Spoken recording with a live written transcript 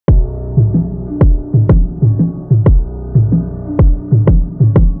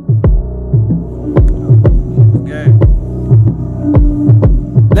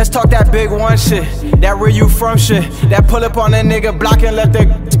talk that big one shit, that where you from shit, that pull up on a nigga block and let the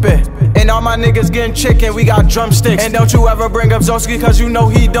spit. And all my niggas getting chicken, we got drumsticks. And don't you ever bring up Zoski, cause you know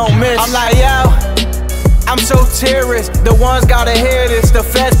he don't miss. I'm like, yo, I'm So Terrace, the ones gotta hear this, the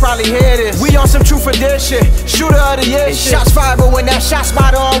feds probably hear this. We on some truth for this shit, shooter of the year shit. Shots fired, but when that shot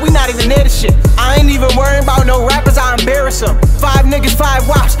spot on, we not even near the shit. I ain't even worrying about no rappers, I embarrass them. 5 niggas, 5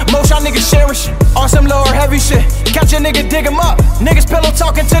 wops, most y'all niggas sharing shit. On some lower heavy shit, catch a nigga, dig him up. Niggas pillow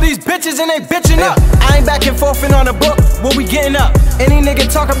talking to these bitches and they bitching up. I ain't back and forthin' on the book, what we getting up. Any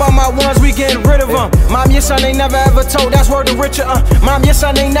nigga talk about my ones, we getting rid of them. Mom, your son ain't never ever told, that's word to richer. Mom, your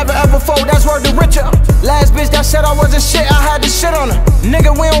son ain't never ever fold, that's word to richer. Last bitch that said I wasn't shit, I had to shit on her.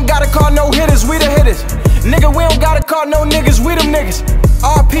 Nigga, we don't gotta call no hitters, we the hitters. Nigga, we don't gotta call no niggas, we them niggas.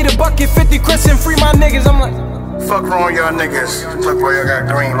 RP the bucket, 50 Chris and free my niggas. I'm like, fuck wrong y'all niggas. Look where y'all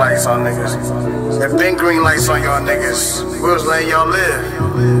got green lights on niggas. There been green lights on y'all niggas. We was letting y'all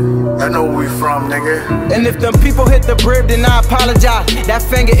live. I know where we from, nigga. And if them people hit the brib, then I apologize. That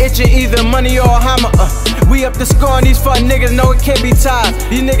finger itching either money or a hammer. We up to score and these fuck niggas know it can't be tied.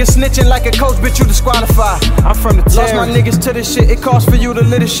 These niggas snitching like a coach, bitch, you disqualified. I'm from the Terrace. Lost my niggas to this shit, it costs for you to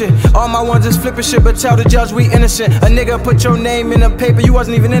lit this shit. All my ones is flipping shit, but tell the judge we innocent. A nigga put your name in the paper, you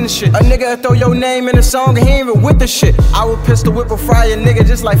wasn't even in the shit. A nigga throw your name in a song and he ain't even with the shit. I would pistol whip or fry a nigga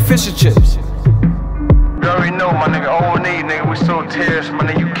just like fish and chips. You already know, my nigga, O&E, nigga, we So Terrace, my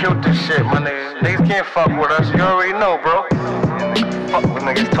nigga, you killed this shit, my nigga. Niggas can't fuck with us, you already know, bro. Fuck what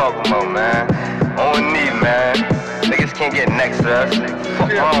niggas talking about, man. O&E, man. Niggas can't get next to us.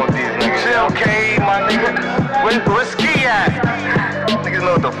 Fuck wrong with these niggas. Shit, okay, my nigga. Where's Ski at? Niggas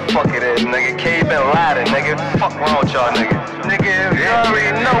know what the fuck it is, nigga. K been Laden, nigga. Fuck wrong with y'all, nigga. Nigga, you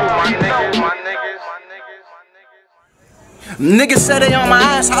already know, my nigga. Niggas say they on my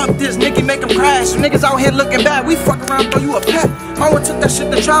ass, I up this nigga make them crash. Niggas out here looking bad, we fuck around, throw you a pack. Mama took that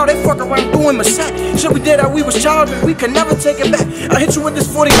shit to trial, they fuck around, threw him a sack. Shit we did that we was children, we could never take it back. I hit you with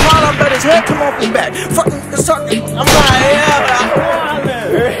this 40 pound, I bet his head come off his back. Fucking niggas talking, I'm like, yeah, but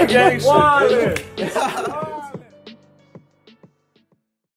I'm wildin'.